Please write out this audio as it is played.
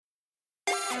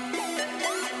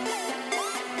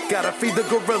Gotta feed the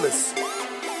gorillas.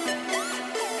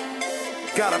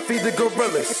 Gotta feed the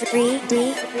gorillas.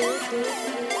 3D.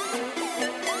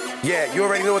 Yeah, you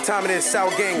already know what time it is.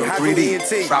 Sour Gang, Hydro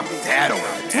D&T. Drop that on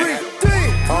 3D.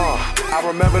 I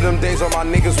remember them days when my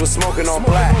niggas was smoking on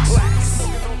blacks.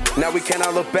 Now we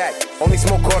cannot look back. Only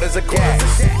smoke quarters of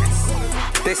gas.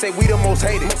 They say we the most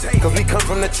hated, cause we come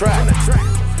from the trap.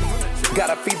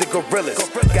 Gotta feed the gorillas.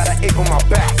 Got an ape on my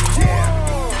back.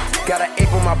 Got an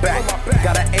ape on my back.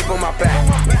 Got an ape on my back.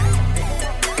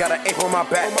 Got an ape on my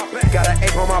back. Got an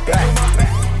ape on my back.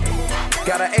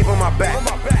 Got an ape on my back.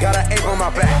 Got an ape on my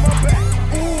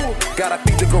back. Gotta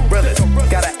feed the gorillas.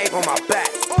 Got an ape on my back.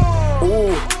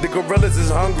 Ooh, the gorillas is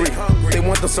hungry. They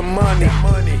want them some money.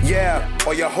 Yeah,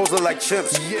 all your hoes look like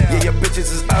chimps. Yeah, your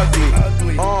bitches is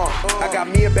ugly. I got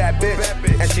me a bad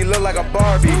bitch, and she look like a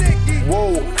Barbie.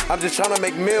 Whoa, I'm just tryna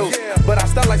make meals, but I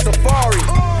style like Safari.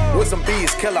 With some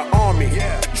bees, kill an army.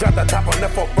 Drop the top on the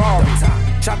Ferrari.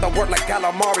 Chop the work like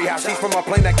calamari. How she's from a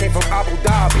plane that came from Abu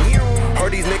Dhabi.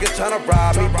 Heard these niggas tryna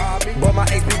rob me, but my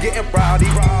ex be getting rowdy.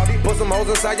 Put some hoes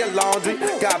inside your laundry.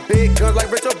 Got big guns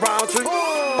like Richard Roundtree.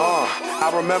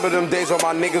 I remember them days when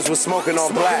my niggas was smoking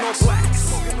on blacks.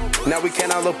 Now we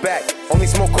cannot look back. Only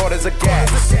smoke quarters of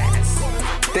gas.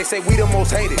 They say we the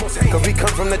most hated, cause we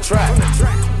come from the trap.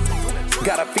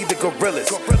 Gotta feed the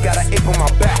gorillas. Got an ape on my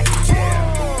back.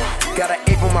 Got an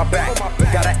ape on my back.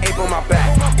 Got an ape on my back.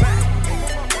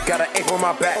 Got an ape on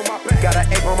my back. Got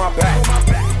an ape on my back.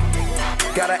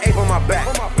 Got an ape on my back.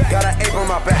 Got an ape on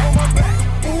my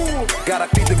back. Gotta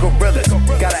feed the gorillas.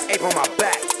 Got an ape on my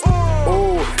back.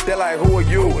 Ooh, they're like, who are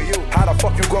you? How the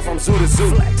fuck you go from zoo to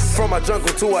zoo? From a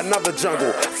jungle to another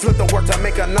jungle. Flip the work to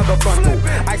make another bundle.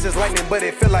 Ice is lightning, but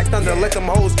it feel like thunder. Let them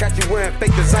hoes catch you wearing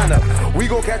fake designer. We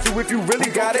gon' catch you if you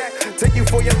really got it. Take you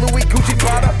for your Louis Gucci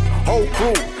Prada. Whole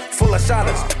crew full of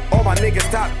shotters. All my niggas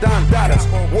top Don Dotters.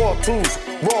 War tools,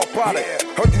 raw product.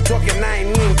 Heard you talking, I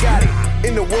ain't even got it.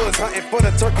 In the woods hunting for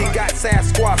the turkey. Got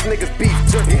Sasquatch, niggas beef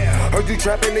jerky. Heard you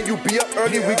trapping and you be up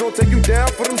early. We gon' take you down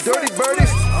for them dirty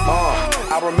birdies.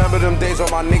 I remember them days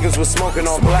when my niggas was smoking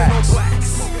on blacks.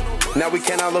 Now we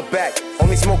cannot look back.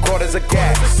 Only smoke quarters of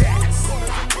gas.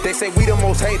 They say we the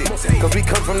most hated, cause we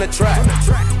come from the trap.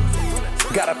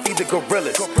 Gotta feed the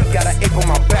gorillas. Got an ape on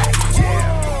my back.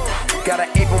 Got an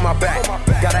ape on my back.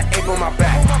 Got an ape on my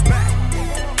back.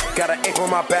 Got an ape on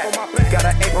my back. Got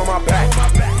an ape on my back.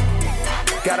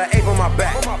 Got an ape on my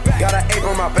back. Got an ape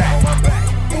on my back.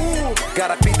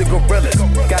 Gotta feed the gorillas.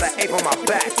 Got an ape on my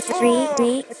back.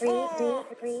 3D.